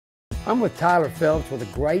I'm with Tyler Phillips with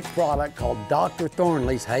a great product called Dr.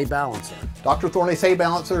 Thornley's Hay Balancer. Dr. Thornley's Hay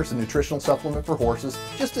Balancer is a nutritional supplement for horses,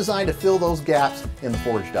 just designed to fill those gaps in the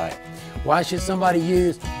forage diet. Why should somebody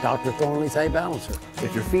use Dr. Thornley's Hay Balancer?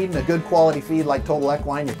 If you're feeding a good quality feed like Total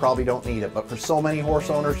Equine, you probably don't need it. But for so many horse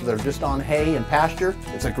owners that are just on hay and pasture,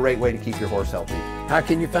 it's a great way to keep your horse healthy. How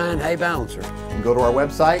can you find Hay Balancer? You can go to our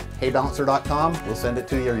website, haybalancer.com. We'll send it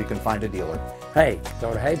to you, or you can find a dealer. Hey,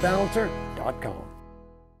 go to haybalancer.com.